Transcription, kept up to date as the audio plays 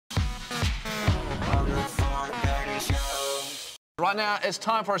Right now, it's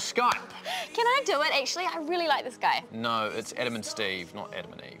time for a Skype. Can I do it, actually? I really like this guy. No, it's Adam and Steve, not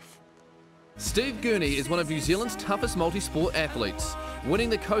Adam and Eve. Steve Gurney is one of New Zealand's toughest multi-sport athletes.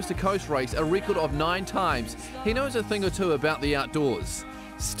 Winning the coast-to-coast race a record of 9 times, he knows a thing or two about the outdoors.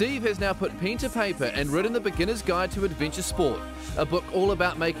 Steve has now put pen to paper and written The Beginner's Guide to Adventure Sport, a book all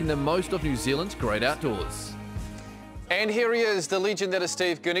about making the most of New Zealand's great outdoors. And here he is, the legend that is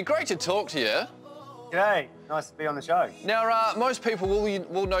Steve Gurney. Great to talk to you. G'day, nice to be on the show. Now, most people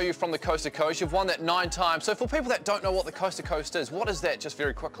will know you from the Coast to Coast. You've won that 9 times. So for people that don't know what the Coast to Coast is, what is that, just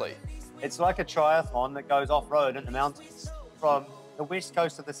very quickly? It's like a triathlon that goes off-road in the mountains, from the west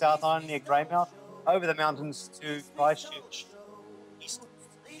coast of the South Island near Greymouth, over the mountains to Christchurch, east,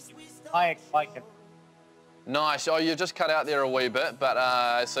 kayak, biking. Nice. Oh, you've just cut out there a wee bit,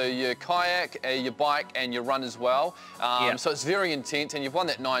 but so you kayak, you bike, and you run as well. Yeah. So it's very intense, and you've won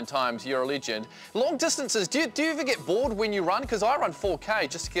that 9 times. You're a legend. Long distances. Do you ever get bored when you run? Because I run 4K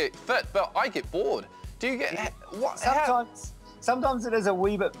just to get fit, but I get bored. Do you get what? Sometimes it is a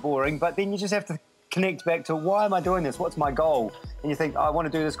wee bit boring, but then you just have to connect back to why am I doing this? What's my goal? And you think, I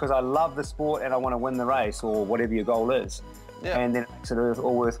want to do this because I love the sport and I want to win the race, or whatever your goal is. Yeah. And then it makes it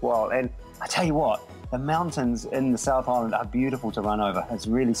all worthwhile. And I tell you what, the mountains in the South Island are beautiful to run over. It's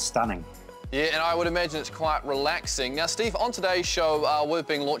really stunning. Yeah, and I would imagine it's quite relaxing. Now, Steve, on today's show, we've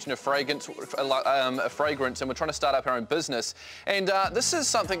been launching a fragrance, and we're trying to start up our own business. And this is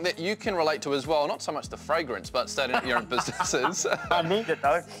something that you can relate to as well. Not so much the fragrance, but starting up your own businesses. I need it,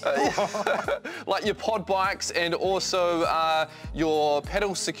 though. Like your pod bikes and also your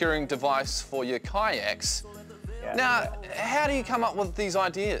pedal securing device for your kayaks. Yeah. Now, how do you come up with these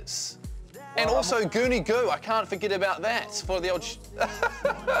ideas? And also Gurney Goo, I can't forget about that for the old...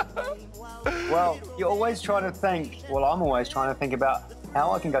 Well, you're always trying to think, well, I'm always trying to think about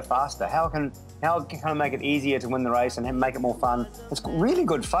how I can go faster, how can I make it easier to win the race and make it more fun. It's really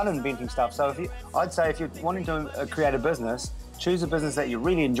good fun inventing stuff. So I'd say if you're wanting to create a business, choose a business that you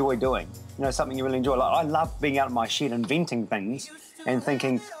really enjoy doing. You know, something you really enjoy. Like, I love being out in my shed inventing things and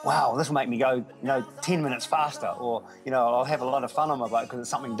thinking, wow, this will make me go, 10 minutes faster, or, I'll have a lot of fun on my bike because it's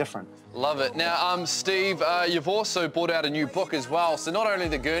something different. Love it. Now, Steve, you've also brought out a new book as well. So not only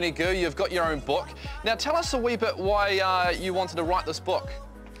the Gurney Goo, you've got your own book. Now, tell us a wee bit why you wanted to write this book.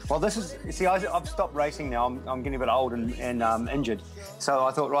 Well, I've stopped racing now. I'm getting a bit old and injured. So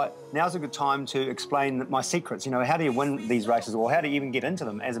I thought, right, now's a good time to explain my secrets. How do you win these races, or how do you even get into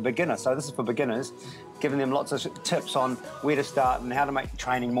them as a beginner? So this is for beginners, giving them lots of tips on where to start and how to make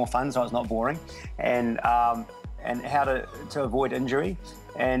training more fun so it's not boring, and how to avoid injury,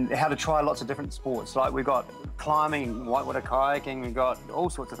 and how to try lots of different sports. Like we've got climbing, whitewater kayaking, we've got all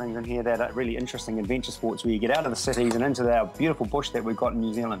sorts of things in here that are really interesting adventure sports where you get out of the cities and into our beautiful bush that we've got in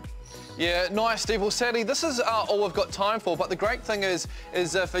New Zealand. Yeah, nice, Steve. Well, sadly, this is all we've got time for, but the great thing is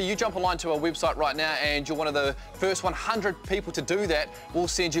if you jump online to our website right now and you're one of the first 100 people to do that, we'll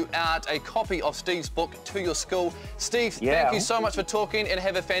send you out a copy of Steve's book to your school. Steve, thank you so much for talking, and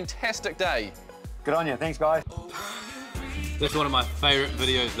have a fantastic day. Good on you. Thanks, guys. That's one of my favourite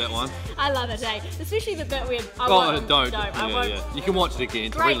videos, that one. I love it, eh? Especially the bit where I don't. I won't. Yeah. You can watch it again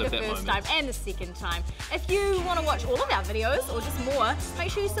to Great relive the that first moment. time and the second time. If you want to watch all of our videos or just more,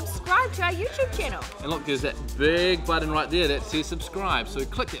 make sure you subscribe to our YouTube channel. And look, there's that big button right there that says subscribe. So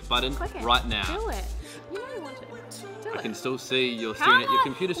click that button right now. Do it. You know you want to. Do it. I can still see you're staring at your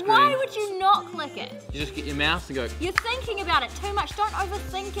computer screen. Why would you not click it? You just get your mouse and go. You're thinking about it too much. Don't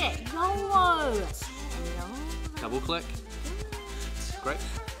overthink it. YOLO. Double click. Great.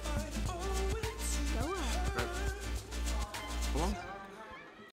 Go on. Great. Come on.